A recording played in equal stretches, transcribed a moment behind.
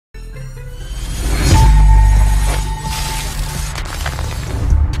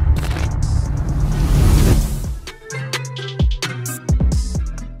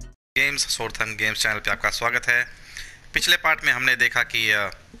Friends, सोर्थन games channel पे आपका स्वागत है। पिछले पार्ट में हमने देखा कि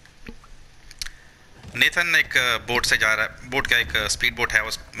नेथन एक बोट से जा रहा है। बोट का एक स्पीड बोट है,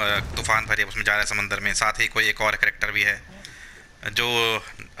 उस तूफान भरे उसमें जा रहा है समंदर में। साथ ही कोई एक और कैरेक्टर भी है जो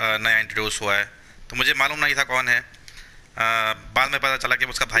नया इंट्रोड्यूस हुआ है, तो मुझे मालूम नहीं था कौन है। बाद में पता चला कि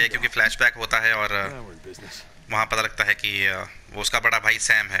वो उसका भाई है, क्योंकि फ्लैशबैक होता है और वहाँ पता लगता है कि वो उसका बड़ा भाई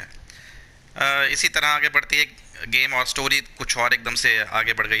सैम है। इसी तरह आगे बढ़ती है गेम और स्टोरी कुछ और एकदम से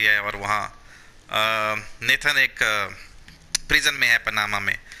आगे बढ़ गई है। और वहाँ नेथन एक प्रिजन में है, पनामा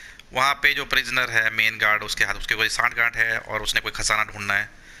में। वहाँ पे जो प्रिजनर है मेन गार्ड, उसके हाथ उसके कोई सांठ गांठ है और उसने कोई खजाना ढूंढना है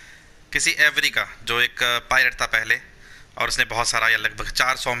किसी एवरी का, जो एक पायरेट था पहले, और उसने बहुत सारा या लगभग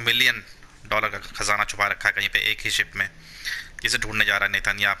 400 मिलियन डॉलर का खजाना छुपा रखा है कहीं पे एक ही शिप में। किसे ढूंढने जा रहा है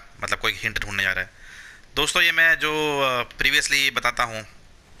नेथन, या मतलब कोई हिंट ढूंढने जा रहा है। दोस्तों, ये मैं जो प्रीवियसली बताता हूँ,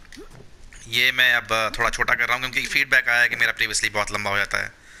 ये मैं अब थोड़ा छोटा कर रहा हूँ क्योंकि फीडबैक आया है कि मेरा प्रीवियसली बहुत लंबा हो जाता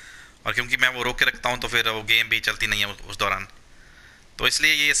है, और क्योंकि मैं वो रोक के रखता हूँ तो फिर वो गेम भी चलती नहीं है उस दौरान। तो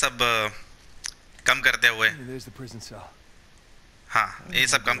इसलिए ये सब कम करते हुए, हाँ, ये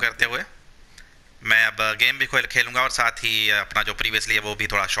सब कम करते हुए मैं अब गेम भी खेलूँगा और साथ ही अपना जो प्रीवियसली है वो भी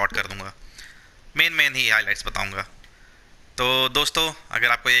थोड़ा शॉर्ट कर दूँगा। मेन ही हाइलाइट्स बताऊँगा। तो दोस्तों,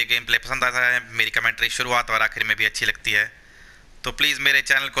 अगर आपको ये गेम प्ले पसंद आता है, मेरी कमेंट्री शुरुआत और आखिर में भी अच्छी लगती है, तो प्लीज़ मेरे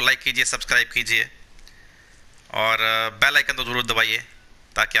चैनल को लाइक कीजिए, सब्सक्राइब कीजिए और बेल आइकन तो ज़रूर दबाइए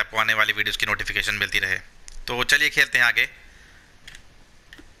ताकि आपको आने वाली वीडियोस की नोटिफिकेशन मिलती रहे। तो चलिए खेलते हैं आगे।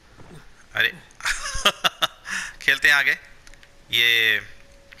 अरे खेलते हैं आगे। ये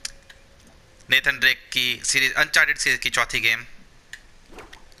नेथन ड्रेक की सीरीज, अनचार्टेड सीरीज की चौथी गेम,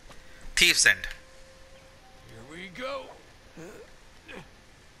 थीव्स एंड।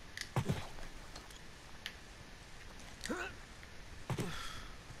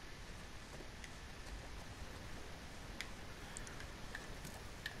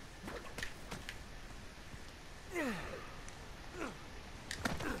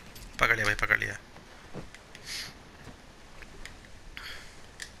 पकड़ लिया भाई, पकड़ लिया।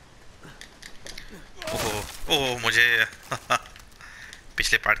 ओहो ओहो, मुझे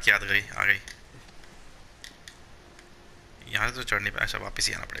पिछले पार्ट की याद आ गई। यहाँ से तो चढ़ नहीं पाया, अच्छा वापस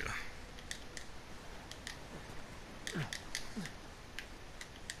ही आना पड़ेगा।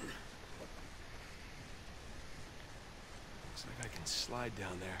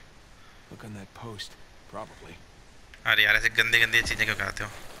 अरे यार, ऐसे गंदे गंदे चीजें क्यों कराते हो?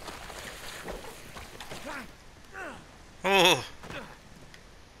 ओह,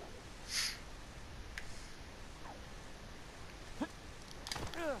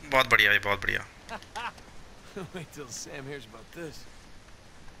 बहुत बढ़िया भाई, बहुत बढ़िया।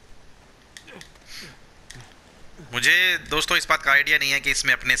 मुझे दोस्तों इस बात का आइडिया नहीं है कि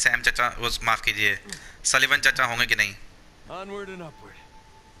इसमें अपने सैम चाचा, वो माफ कीजिए, सलीवन चाचा होंगे कि नहीं।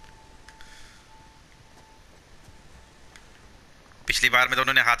 पिछली बार में तो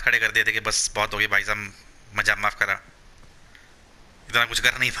उन्होंने हाथ खड़े कर दिए थे कि बस बहुत हो गई भाई साहब, मजा माफ करा, इतना कुछ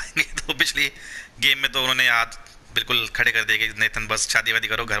कर नहीं पाएंगे। तो पिछली गेम में तो उन्होंने हाथ बिल्कुल खड़े कर दिए कि नेथन बस शादी वादी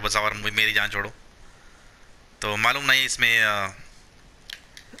करो, घर बसाओ और मेरी जान छोड़ो। तो मालूम नहीं इसमें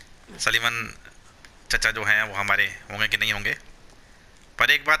सलीवन चचा जो हैं वो हमारे होंगे कि नहीं होंगे।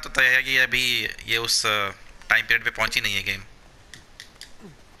 पर एक बात तो तय है कि अभी ये उस टाइम पीरियड पे पहुंची नहीं है game.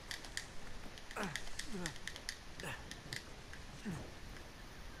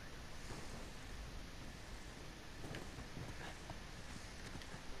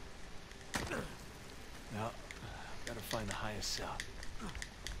 Find the highest cell.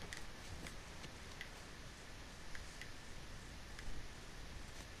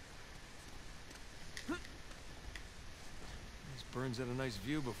 This Burns had a nice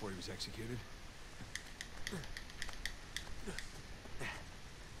view before he was executed.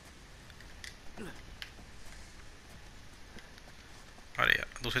 अरे यार,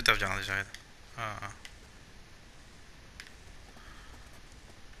 दूसरी तरफ जाना था शायद। हाँ,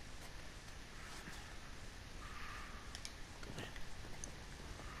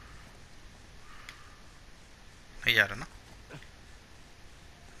 नहीं जा रहा ना?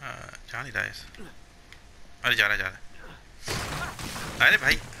 जा नहीं रहा है। अरे जा रहा है। अरे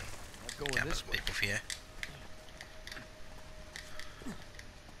भाई, क्या बस बेवकूफ़ी है।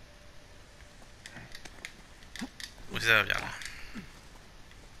 उसी तरफ जाना है।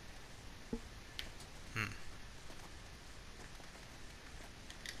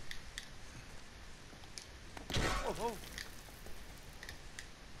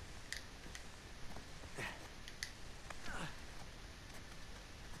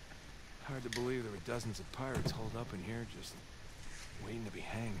 Hard to believe there were dozens of pirates holed up in here, just waiting to be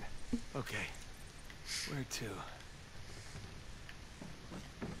hanged. Okay, where to?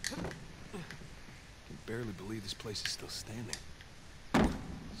 barely believe this place is still standing.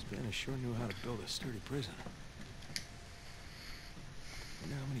 Spanish sure knew how to build a sturdy prison.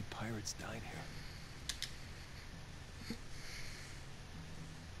 Wonder how many pirates died here.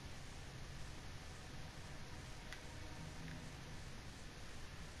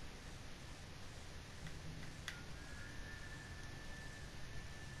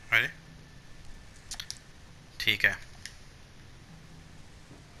 अरे ठीक है,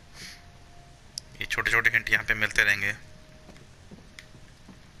 ये छोटे छोटे hint यहाँ पे मिलते रहेंगे.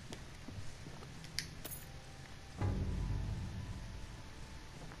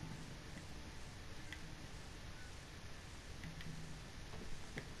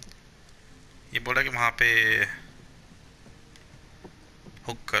 ये बोला कि वहाँ पे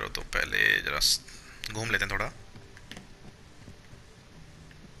हुक करो, तो पहले जरा घूम लेते हैं थोड़ा.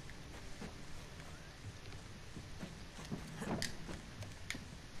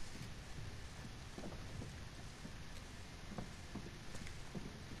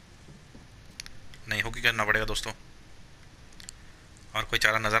 नहीं, हुक ही करना पड़ेगा दोस्तों, और कोई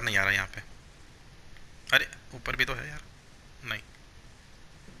चारा नज़र नहीं आ रहा यहाँ पे. अरे ऊपर भी तो है यार. नहीं,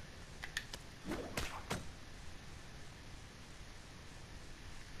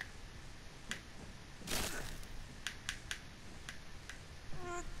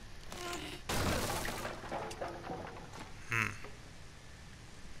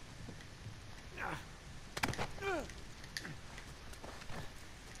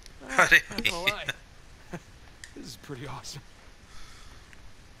 अरे Not gonna lie. This is pretty awesome.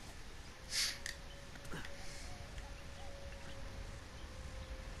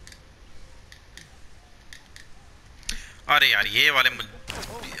 अरे यार ये वाले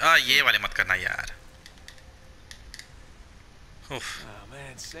मत करना यार. उफ. Oh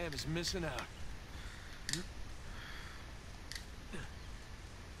man, Sam is missing out.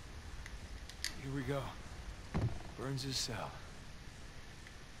 Here we go. Burns' cell.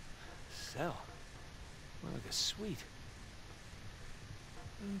 Cell? More like a suite.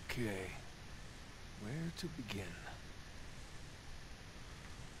 Okay. Where to begin?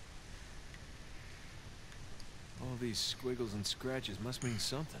 All these squiggles and scratches must mean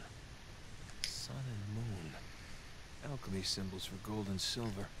something. Sun and moon. Alchemy symbols for gold and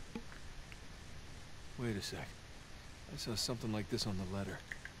silver. Wait a sec. I saw something like this on the letter.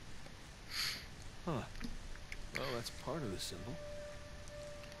 Huh. Well, that's part of the symbol.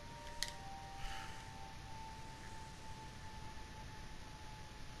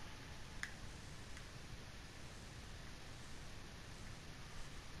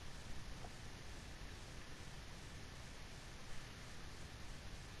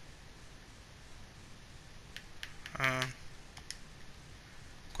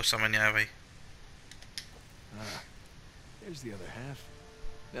 कुछ समझ नहीं आया भाई. Ah, there's the other half.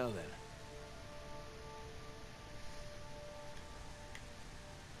 Now then.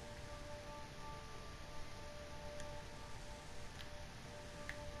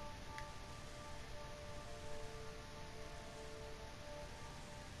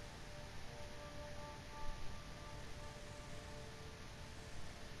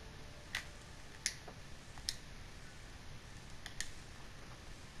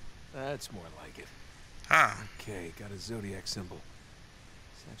 That's more like it. हाँ. Okay, got a zodiac symbol.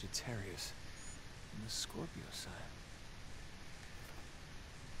 Sagittarius. And the Scorpio sign.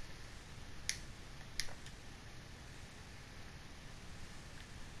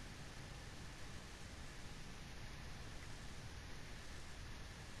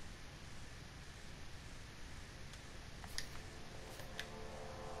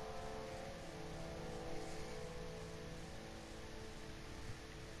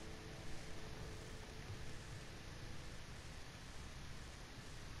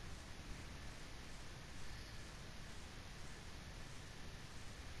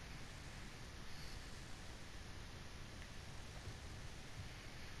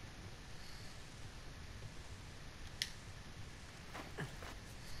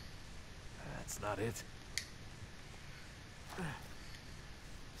 That's not it.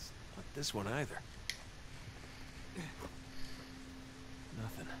 It's not this one either.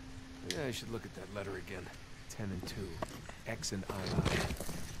 Nothing. Yeah, I should look at that letter again. 10 and 2. X and I. Look at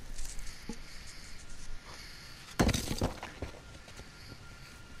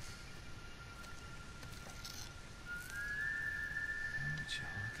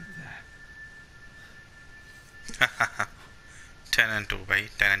that. 10 and 2 भाई,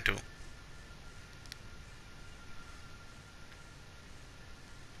 10 and 2.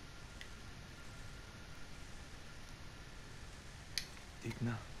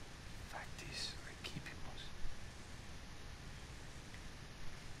 Digna factis recipibus.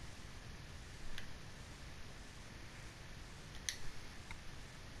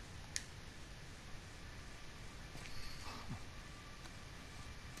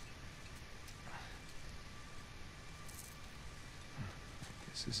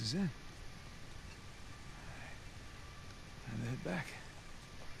 Guess this is it. Time to head back.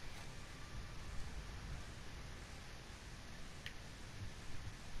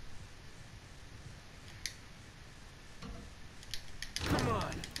 Come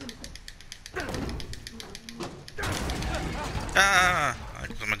on.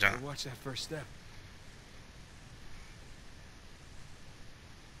 समझ जाना. Watch that first step.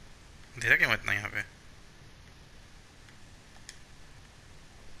 अंधेरा क्यों इतना यहाँ पे?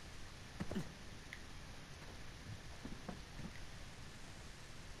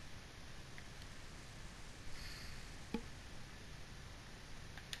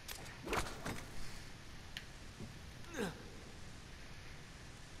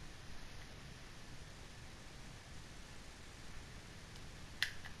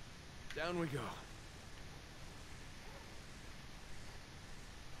 Down we go.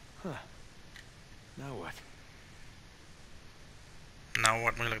 Huh. Now what? Now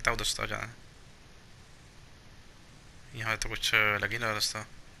what? मुझे लगता है उधर से जाना है. यहाँ तो कुछ लग ही नहीं रहा रास्ता.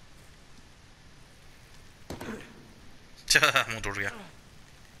 मुंह टूट गया.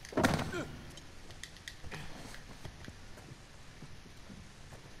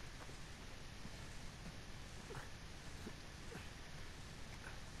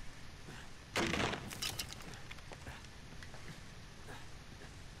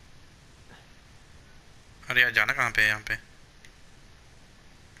 अरे यार जाना कहाँ पे है यहाँ पे?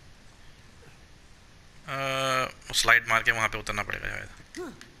 स्लाइड मार के वहाँ पे उतरना पड़ेगा शायद.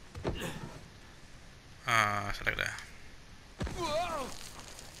 हाँ ऐसा लग रहा है.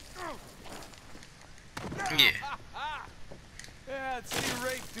 ये Yeah, I'd see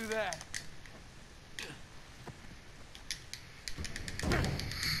Rafe do that.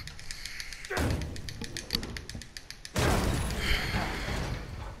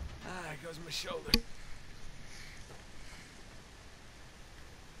 There goes my shoulder.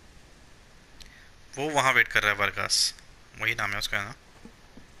 वो वहाँ वेट कर रहा है वर्गास. वही नाम है उसका ना.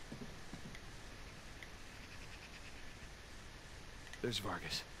 There's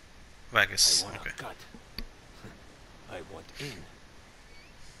Vargas. Vargas. I want Okay. a cut. I want in.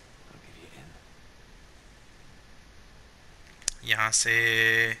 I'll give you in. यहाँ से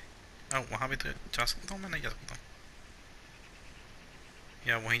वहाँ भी तो जा सकता हूँ. मैं नहीं जा सकता हूँ.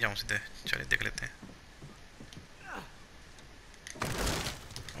 या वहीं जाऊँ सीधे. चलिए देख लेते हैं.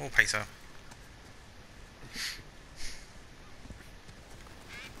 ओ भाई साहब.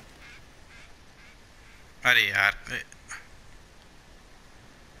 अरे यार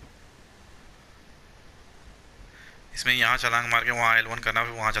इसमें यहाँ छलांग मार के वहाँ L1 करना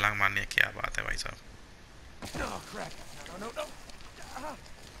फिर वहाँ छलांग मारनी है. क्या बात है भाई साहब. Oh crap! No!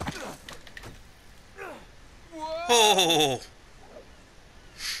 Whoa! O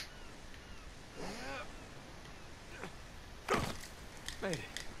Made it.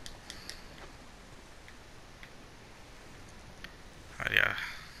 अरे यार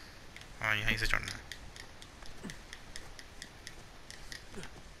हाँ यहीं से चढ़ना है.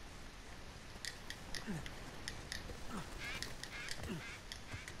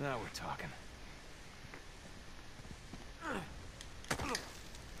 Now we're talking.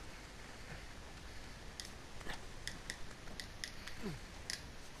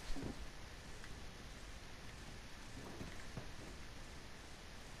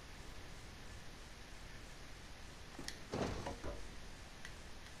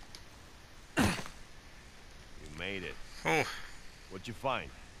 You made it. Oh What'd you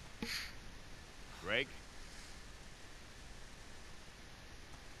find? Greg?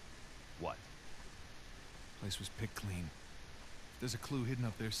 What? Place was picked clean. There's a clue hidden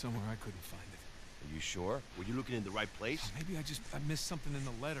up there somewhere. I couldn't find it. Are you sure? Were you looking in the right place? Maybe I missed something in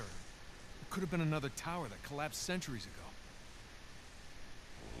the letter. It could have been another tower that collapsed centuries ago.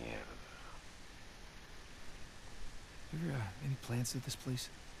 Yeah. Ever any plans at this place?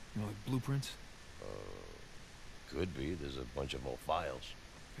 You know, like blueprints? Could be. There's a bunch of old files.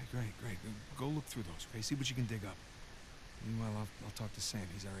 Okay, great. Go look through those, okay? See what you can dig up. Meanwhile, I'll talk to Sam.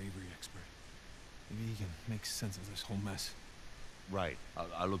 He's our Avery expert. Maybe he can make sense of this whole mess. Right.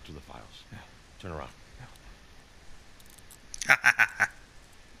 I'll look through the files. Yeah. Turn around.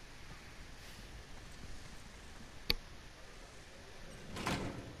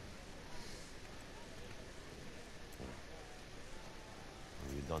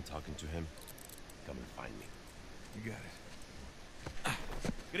 When you're done talking to him, come and find me. You got it.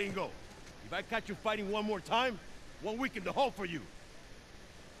 Gringo, if I catch you fighting one more time, 1 week in the hole for you.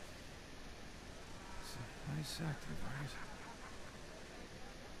 It's a nice actor, Vargas.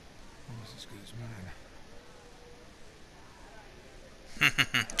 Almost as good as mine.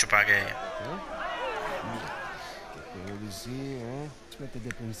 छुपा गए. Qué juego decir, ¿eh? Suerte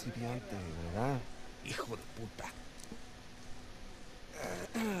de principiante, ¿verdad? Hijo de puta.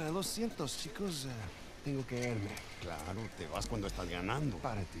 Lo siento, chicos. Tengo que irme. Claro, te vas cuando estás ganando.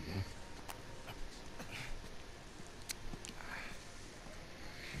 Párate, ¿eh?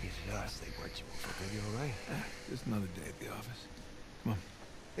 Jesus, they worked you over. Are you all right? Just another day at the office. Come on.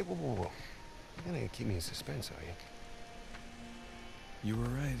 Hey, whoa, whoa, whoa. You're gonna keep me in suspense, are you? You were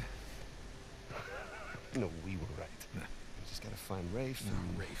right. No, we were right. Nah. We just gotta find Rafe. No,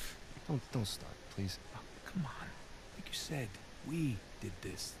 and... Rafe. Don't start, please. Oh, come on. Like you said, we did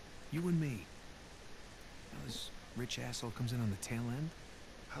this. You and me. Now this rich asshole comes in on the tail end.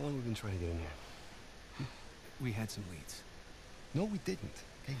 How long have we been trying to get in here? We had some leads. No, we didn't.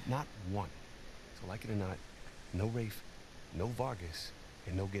 Okay, not one. So like it or not, no Rafe, no Vargas,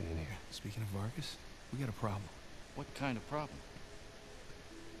 and no getting in here. Speaking of Vargas, we got a problem. What kind of problem?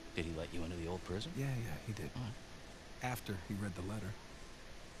 Did he let you into the old prison? Yeah, he did. All right. After he read the letter.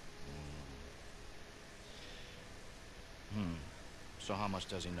 So how much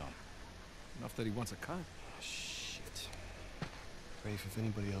does he know? Enough that he wants a cut. Oh, shit. Rafe, if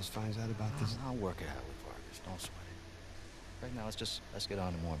anybody else finds out about this... I'll work it out with Vargas. Don't sweat it. Right now, let's get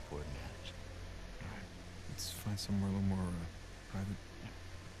on to more important matters. All right. Let's find somewhere a little more private.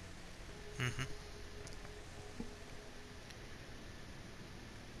 Mm-hmm.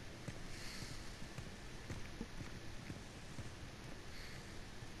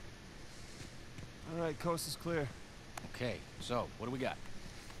 All right, coast is clear. Okay, so what do we got?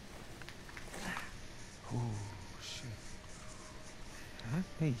 Oh, shit. Huh?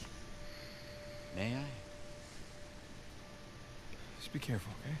 Hey, May I? just be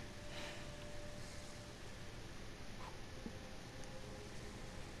careful, okay?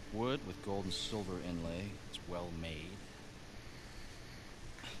 Wood with gold and silver inlay. It's well made.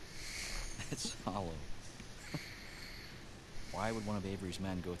 It's hollow. Why would one of Avery's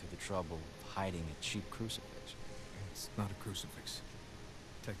men go through the trouble of hiding a cheap crucifix? It's not a crucifix.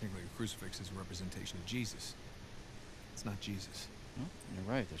 Technically, a crucifix is a representation of Jesus. It's not Jesus. Well,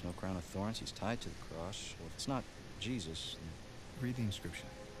 you're right. There's no crown of thorns. He's tied to the cross. Well, if it's not Jesus, then... Read the inscription.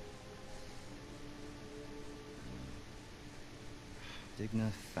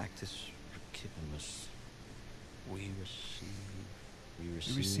 Digna factus recipimus. We receive... We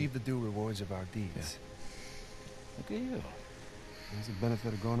receive the due rewards of our deeds. Look at you. There's the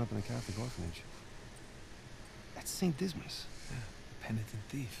benefit of growing up in a Catholic orphanage. That's St. Dismas. Yeah, the penitent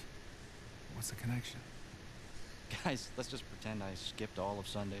thief. What's the connection? Guys, let's just pretend I skipped all of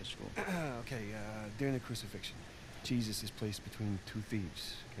Sunday school. Okay, during the crucifixion, Jesus is placed between two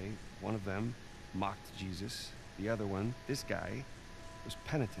thieves, okay? One of them mocked Jesus. The other one, this guy, was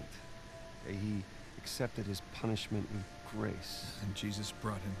penitent. Okay? He accepted his punishment with grace. And Jesus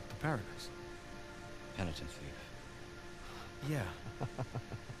brought him to paradise. Penitent thief. Yeah.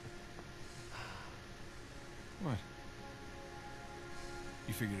 What?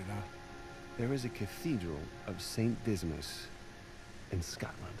 You figured it out? There is a cathedral of St. Dismas in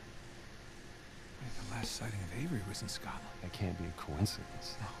Scotland. Wait, the last sighting of Avery was in Scotland. That can't be a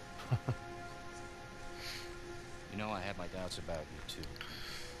coincidence. No. You know, I have my doubts about you, too.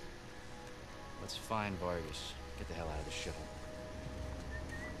 Let's find Vargas. Get the hell out of this shithole.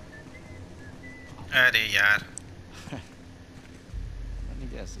 अरे यार. Let me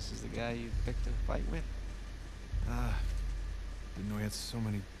guess, this is the guy you picked to fight with? Didn't know he had so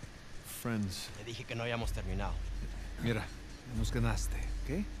many friends. Te dije que no habíamos terminado. Mira, nos ganaste,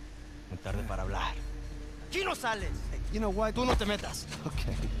 ¿okay? Muy tarde para hablar. ¡Aquí no sales! You know what? Tú no te metas.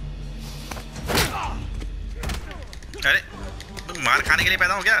 Okay. अरे मार खाने के लिए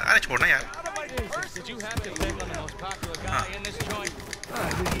पैदा हो गया. अरे छोड़ना यार. Did you have to pick on the most popular guy in this joint?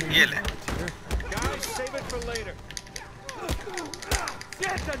 ये ले. Guys, save it for later.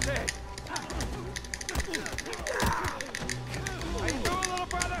 Detonate! How you doing, little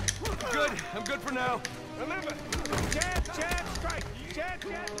brother? Good. I'm good for now. Remember, jab, jab, strike. Jab,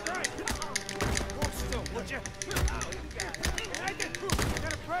 jab, strike. Hold still, would you? Nathan,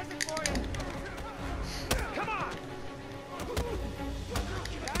 got a present for you. Come on!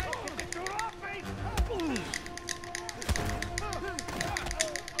 Guys, get your dude off me!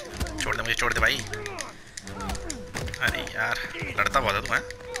 छोड़ दे भाई. अरे यार लड़ता बहुत है तू हैं.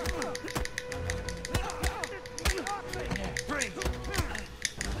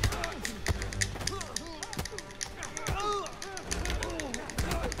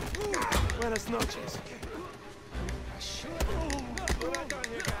 Buenas noches. We're not done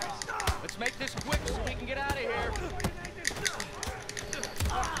here, guys. Let's make this quick so we can get out of here.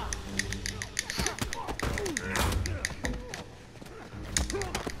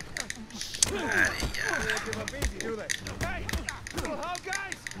 अरे यार.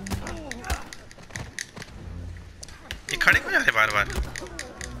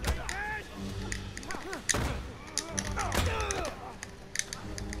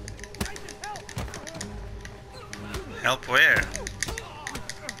 Help where?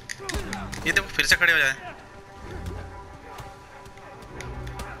 ये देखो फिर से खड़े हो जाए.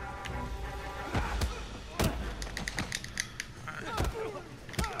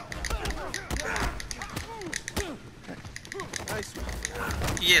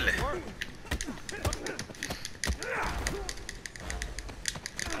 ये ले.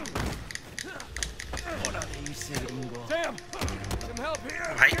 Sam, some help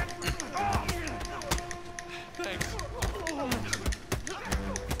here. भाई. Thanks.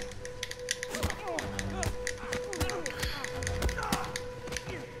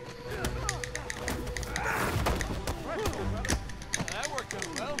 That worked out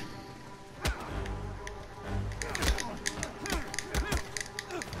well.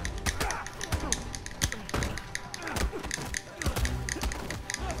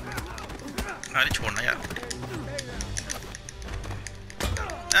 अरे छोड़ना यार.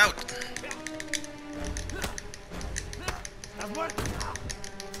 Out.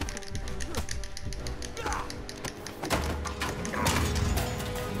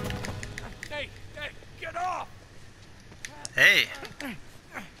 Hey, get off! Hey.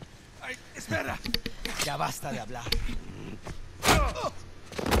 Ay, espera. Ya basta de hablar.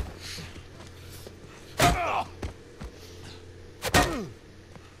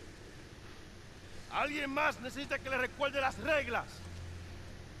 Alguien más necesita que le recuerde las reglas.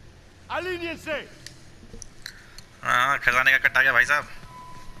 ¡Alíñense! हाँ खजाने का कट्टा गया भाई साहब.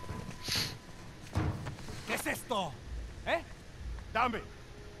 ¿Qué es esto? ¿Eh? Dame.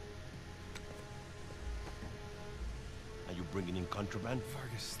 Are you bringing in contraband?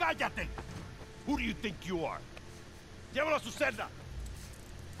 Vargas. ¡Cállate! Who do you think you are? Llévalo a su celda.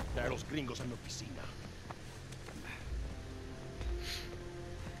 Trae a los gringos a mi oficina.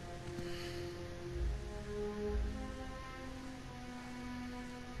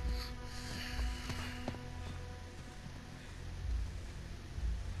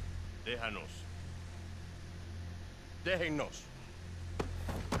 Déjanos. Déjennos.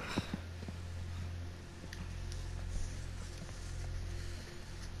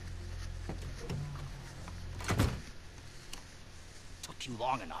 Took you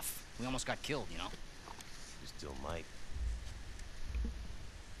long enough. We almost got killed, you know? You still might.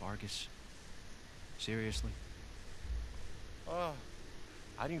 Vargas. Seriously? Oh,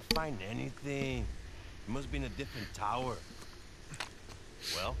 I didn't find anything. It must be in a different tower.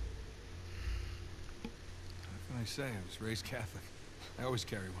 Well? What can I say? I was raised Catholic. I always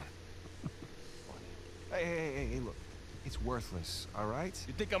carry one. Hey, look. It's worthless, all right?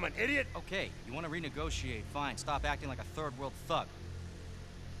 You think I'm an idiot? Okay, you want to renegotiate, fine. Stop acting like a third world thug.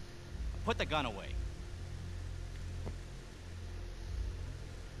 Put the gun away.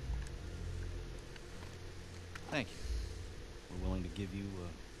 Thank you. We're willing to give you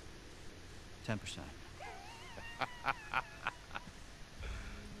 10%.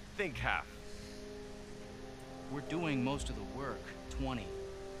 Think half. We're doing most of the work, 20.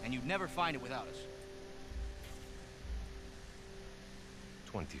 And you'd never find it without us.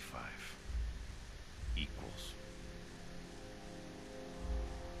 25. Equals.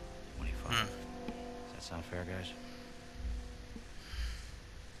 25. Does that sound fair, guys?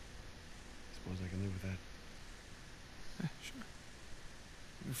 Suppose I can live with that. Sure.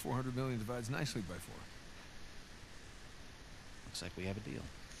 Even 400 million divides nicely by 4. Looks like we have a deal.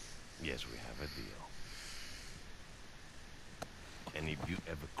 Yes, we have a deal. And if you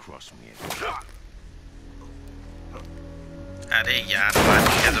ever cross me again... अरे यार मारने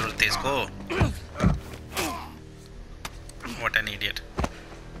की क्या जरूरत थी इसको. What an idiot.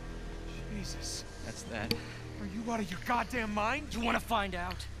 Jesus. That's that. Are you out of your goddamn mind? You want to find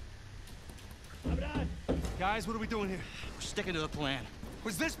out? Guys, what are we doing here? We're sticking to the plan.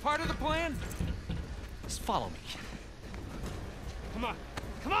 Was this part of the plan? Just follow me. Come on.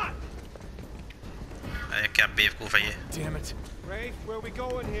 Come on! अरे क्या बेवकूफ़ है ये. Damn it. Rafe, where are we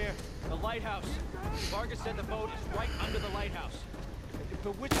going here? The lighthouse. Vargas said the boat is right under the lighthouse.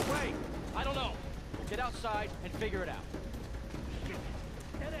 But which way? I don't know. Get outside and figure it out.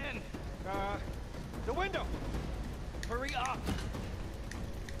 Get in. The window. Hurry up.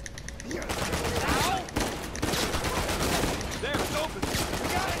 Now? There, it's open.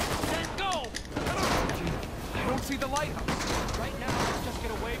 Got it. Then go. I don't see the lighthouse. Right now, let's just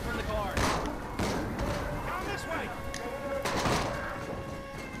get away from the guard. Down this way.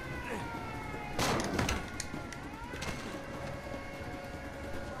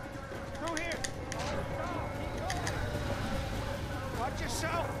 Through here. Watch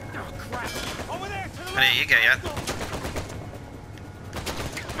yourself. Oh, crap. Over there, to the अरे ये क्या यार.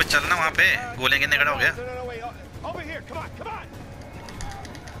 मैं चलना वहाँ पे. गोले गिरने खड़ा हो गया. No, wait. Over here. Come on.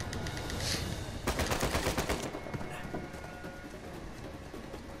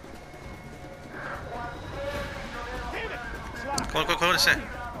 खोल खोल खोल इसे।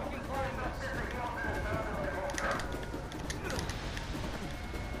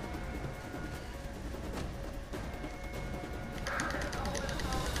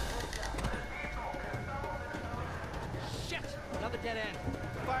 Shit! Another dead end.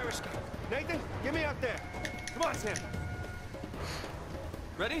 Fire escape. Nathan, get me out there. Come on, Sam.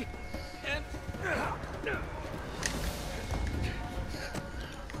 Ready? And...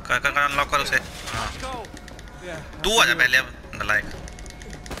 कर अनलॉक कर उसे। हाँ Go! Yeah. तू आजा पहले अब नलायक।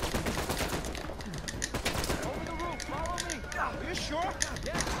 Over the roof, follow me. Are you sure?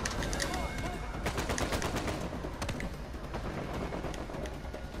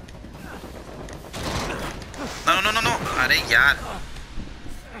 No no no no अरे यार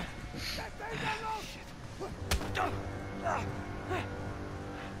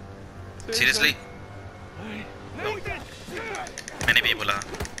सीरियसली मैंने भी ये बोला।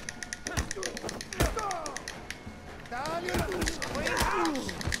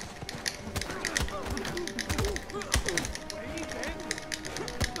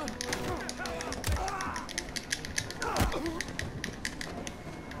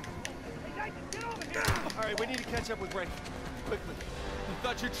 All right, we need to catch up with Ray. Quickly. I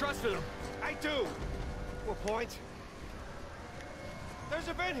thought you trusted him. I do. What point? There's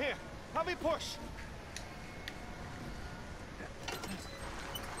a vent here. Help me push.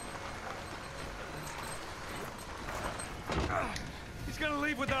 He's gonna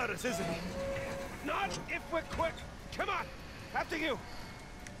leave without us, isn't he? Not if we're quick. Come on. After you.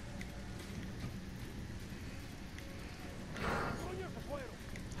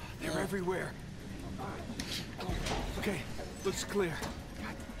 They're everywhere. Okay, looks clear.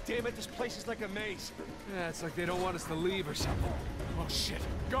 God damn it, this place is like a maze. Yeah, it's like they don't want us to leave or something. Oh, shit.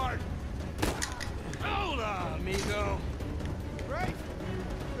 Guard. Hola, amigo. Ray,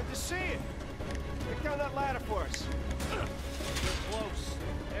 good to see you. Take down that ladder for us. We're close.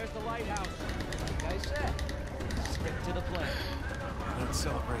 There's the lighthouse. Like I said, stick to the plan. Don't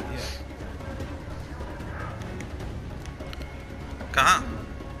celebrate yet. कहाँ?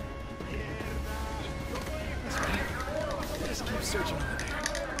 Just keep searching over there.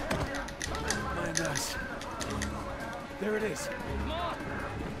 Mind us. There it is. Come on!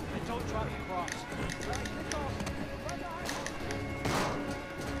 And don't drop your cross.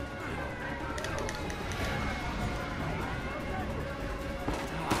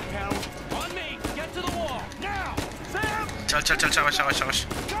 Hell. On me! Get to the wall! Now! Sam! चल चल चल शाबाश शाबाश शाबाश।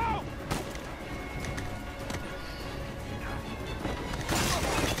 Go!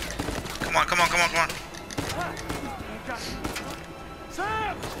 Come on come on come on come on।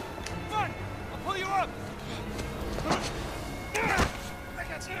 Sam! Come on! I'll pull you up!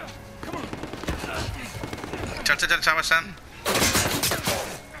 चल चल चल शाबाश Sam.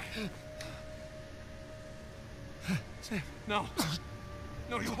 Sam, no.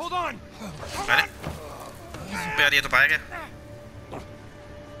 No, you hold on! अरे यार ये तो पाया गया।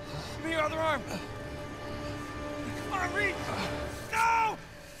 Give me your other arm! Come on, reach! No!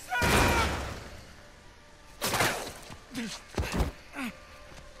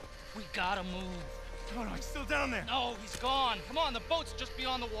 We gotta move. No, he's still down there. No, he's gone. Come on, the boat's just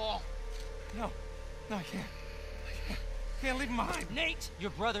beyond the wall. No, I can't. Can't leave him behind. Nate,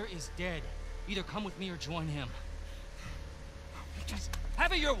 your brother is dead. Either come with me or join him. Just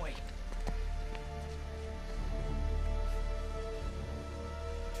have it your way.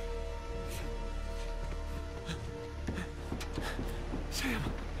 Sam!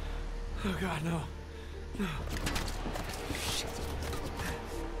 Oh God, no. No.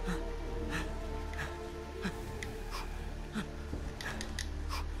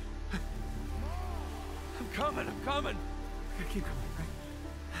 I'm coming. Keep coming, right?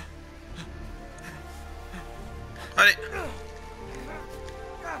 अरे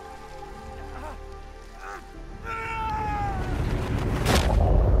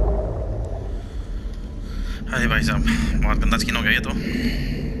अरे भाई साहब बहुत गंदा skin हो गया ये तो।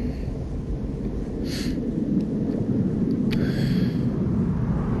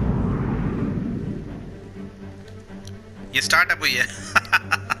 ये स्टार्टअप हुई है।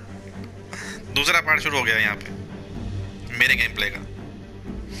 दूसरा पार्ट शुरू हो गया यहाँ पे मेरे गेम प्ले का।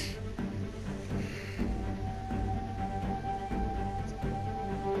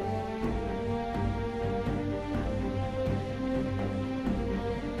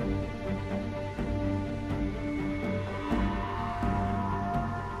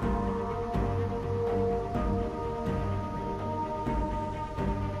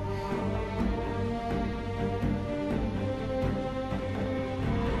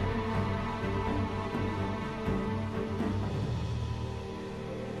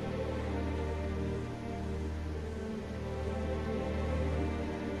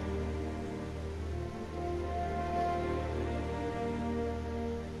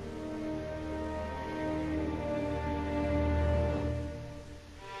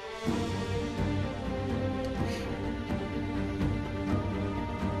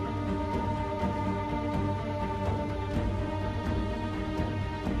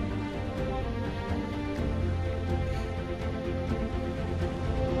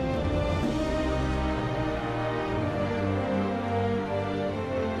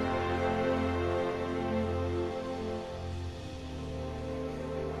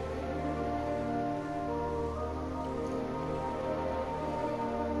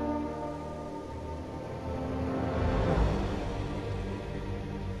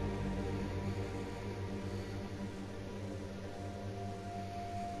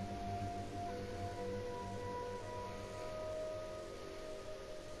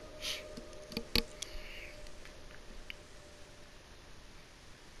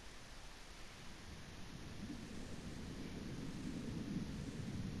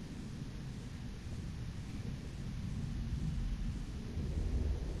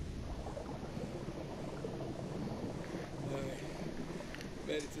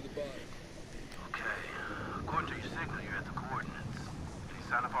 Made it to the bottom. Okay. According to your signal, you're at the coordinates. Can you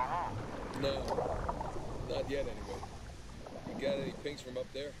sign up our wall? No. Not yet, anyway. You got any pings from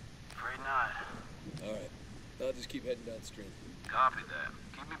up there? Afraid not. All right. I'll just keep heading downstream. Copy that.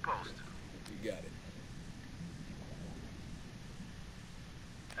 Keep me posted. You got it.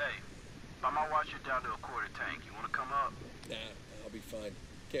 Hey, by my watch, you're down to a quarter tank. You want to come up? Nah, I'll be fine.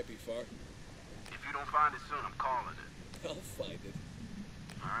 Can't be far. If you don't find it soon, I'm calling it. I'll find it.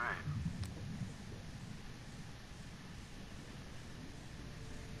 All right.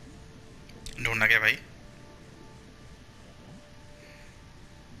 ढूंढना क्या भाई?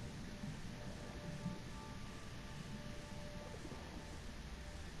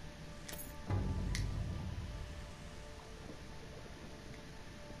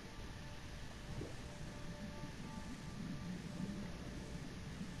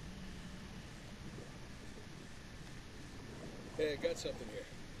 Hey, I got something here.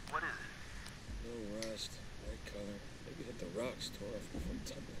 What is it? No rust, right color. Maybe hit the rocks, tore off before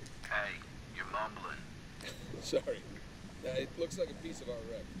tumbling. Hey, you're mumbling. Sorry. It looks like a piece of our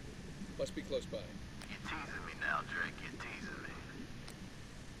wreck. Must be close by. You're teasing me now, Drake. You're teasing me.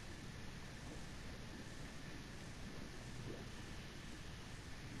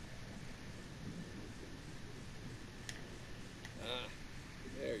 Ah,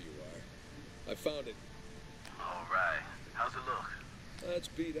 there you are. I found it. All right. How's it look? It's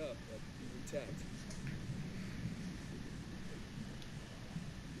beat up, but intact.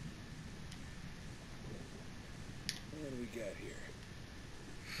 What do we got here?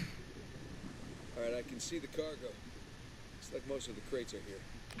 All right, I can see the cargo. Looks like most of the crates are here.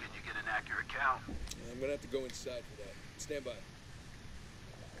 Can you get an accurate count? I'm gonna have to go inside for that. Stand by.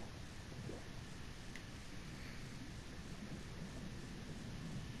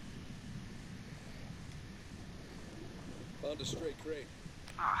 Found a stray crate.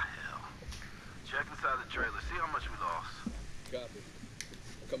 Ah, hell. Check inside the trailer. See how much we lost. Copy.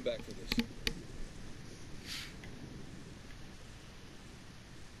 I'll come back for this.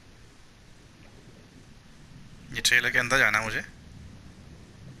 ये trailer के अंदर जाना है मुझे.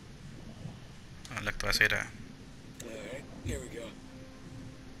 लग तो ऐसे ही रहा है. All right, here we go.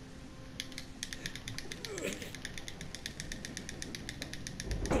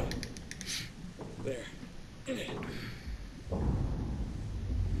 There.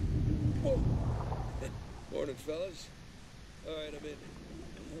 Whoa. Morning, fellas. All right, I'm in.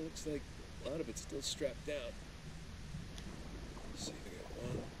 Looks like a lot of it's still strapped down. Let's see, we got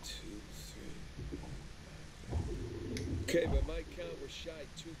 1, 2, 3. Okay, by my count, we're shy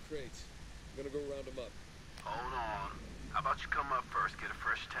 2 crates. I'm gonna go round them up. Hold on. How about you come up first, get a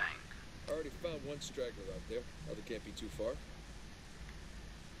fresh tank? I already found one straggler out there. Other can't be too far.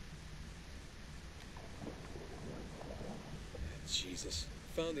 Jesus.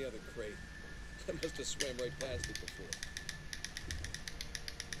 Found the other crate. I must have swam right past it before.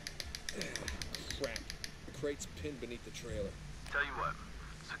 Crap. The crate's pinned beneath the trailer. Tell you what,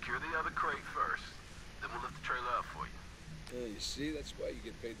 secure the other crate first, then we'll lift the trailer up for you. You see, that's why you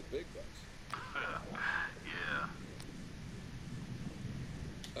get paid the big bucks. Yeah.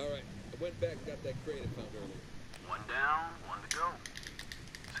 All right. I went back and got that crate I found earlier. One down, one to go.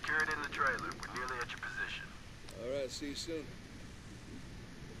 Secure it in the trailer. We're nearly at your position. All right. See you soon.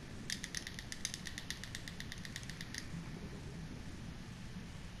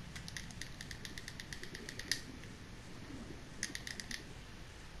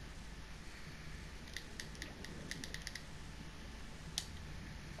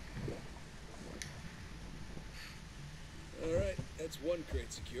 All right. That's one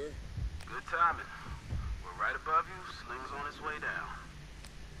crate secure. Good timing. We're right above you. Sling's on its way down.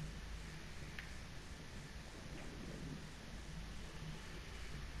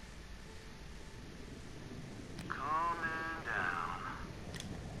 Coming down.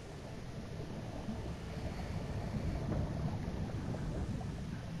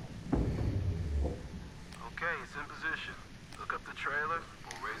 Okay, it's in position. Look up the trailer.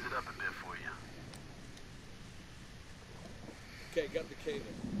 We'll raise it up a bit for you. Okay, got the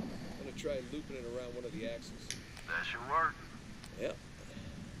cable. I'm gonna try looping it around one of the axes. That should work. Yep.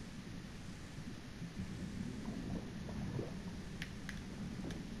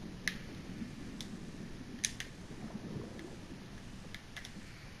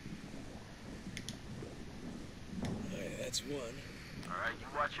 Alright, that's one. All right, you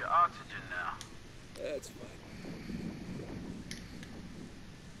watch your oxygen now. That's fine.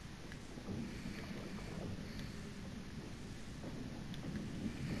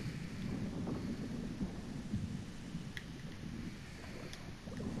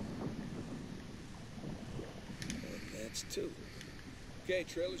 And that's two. Okay,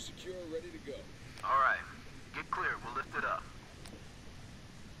 trailer secure, ready to go. All right. Get clear. We'll lift it up.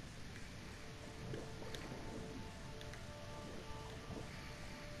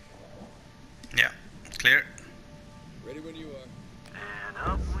 Yeah, clear. Ready when you are. And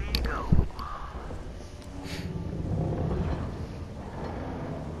up we go.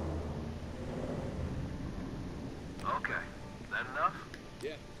 Okay. That enough?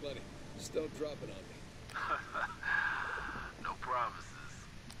 Yeah, plenty. Just don't drop it on me. No promises.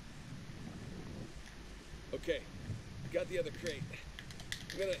 Okay, got the other crate.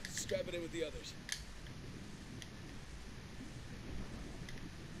 I'm gonna strap it in with the others.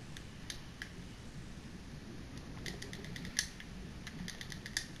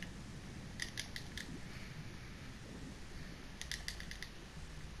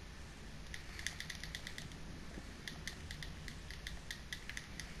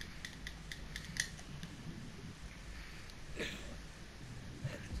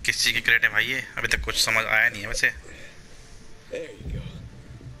 किस चीज़ की crate है भाई ये? अभी तक कुछ समझ आया नहीं है वैसे। There you go.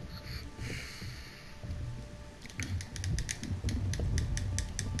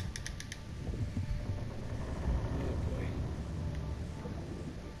 Oh boy.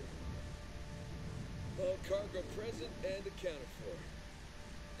 All cargo present and accounted for.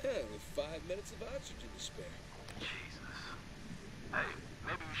 With 5 minutes of oxygen to spare. Jesus. Hey,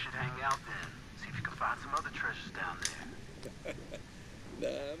 maybe we should hang out then. See if you can find some other treasures down there. Nah,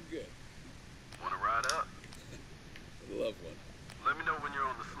 I'm good. Wanna ride up? I'd love one. Let me know when you're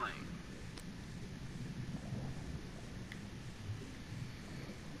on the sling.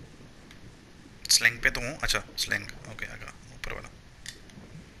 Sling पे तो हूँ। अच्छा sling, okay आगा ऊपर वाला।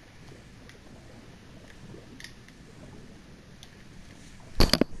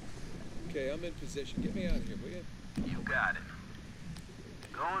 Okay, I'm in position. Get me out of here, will you? You got it.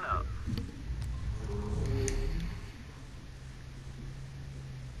 Going up.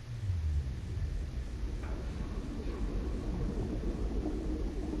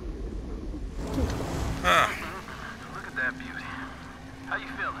 हाँ Look at that beauty. How you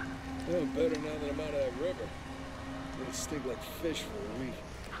feeling? Oh, better now that I'm out of that river. It'll stink like fish for a week.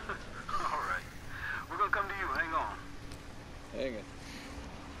 All right. We're gonna come to you. Hang on. Hang on.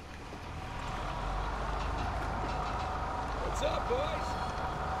 What's up, boys?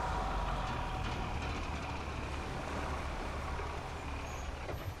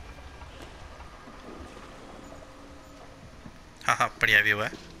 हाँ हाँ बढ़िया view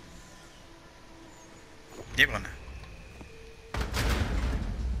है। ये कौन है?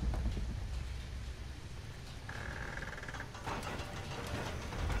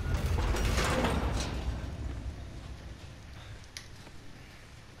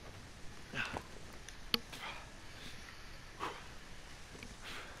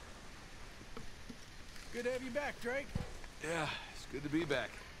 Good to have you back, Drake. Yeah, it's good to be back.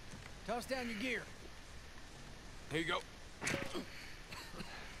 Toss down your gear. Here you go.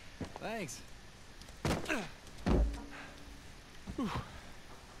 Thanks.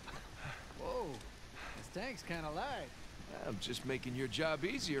 Whoa, this tank's kind of light. I'm just making your job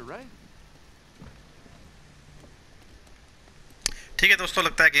easier, right? ठीक है दोस्तों,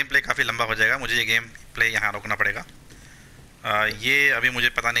 लगता है game play काफ़ी लंबा हो जाएगा, मुझे ये गेम प्ले यहाँ रोकना पड़ेगा। ये अभी मुझे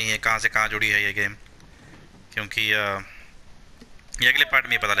पता नहीं है कहाँ से कहाँ जुड़ी है ये गेम, क्योंकि ये अगले पार्ट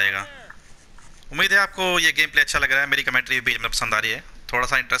में ही पता लगेगा। उम्मीद है आपको ये गेम प्ले अच्छा लग रहा है, मेरी कमेंट्री भी मतलब पसंद आ रही है, थोड़ा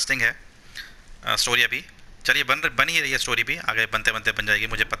सा इंटरेस्टिंग है स्टोरी अभी। चलिए बन ही रही है स्टोरी भी, आगे बनते बनते बन जाएगी।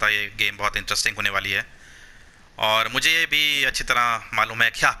 मुझे पता है ये गेम बहुत इंटरेस्टिंग होने वाली है और मुझे ये भी अच्छी तरह मालूम है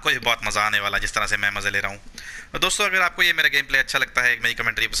कि आपको ये बहुत मज़ा आने वाला है जिस तरह से मैं मज़े ले रहा हूँ। तो दोस्तों अगर आपको ये मेरा गेम प्ले अच्छा लगता है, मेरी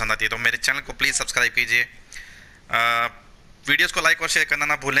कमेंट्री पसंद आती है, तो मेरे चैनल को प्लीज़ सब्सक्राइब कीजिए, वीडियोस को लाइक और शेयर करना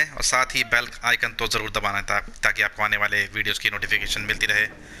ना भूलें और साथ ही बेल आइकन तो ज़रूर दबाना ताकि आपको आने वाले वीडियोस की नोटिफिकेशन मिलती रहे।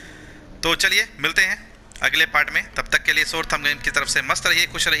 तो चलिए मिलते हैं अगले पार्ट में, तब तक के लिए सोर थंब गेम की तरफ से मस्त रहिए,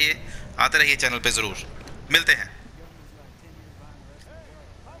 खुश रहिए, आते रहिए चैनल पे ज़रूर। मिलते हैं।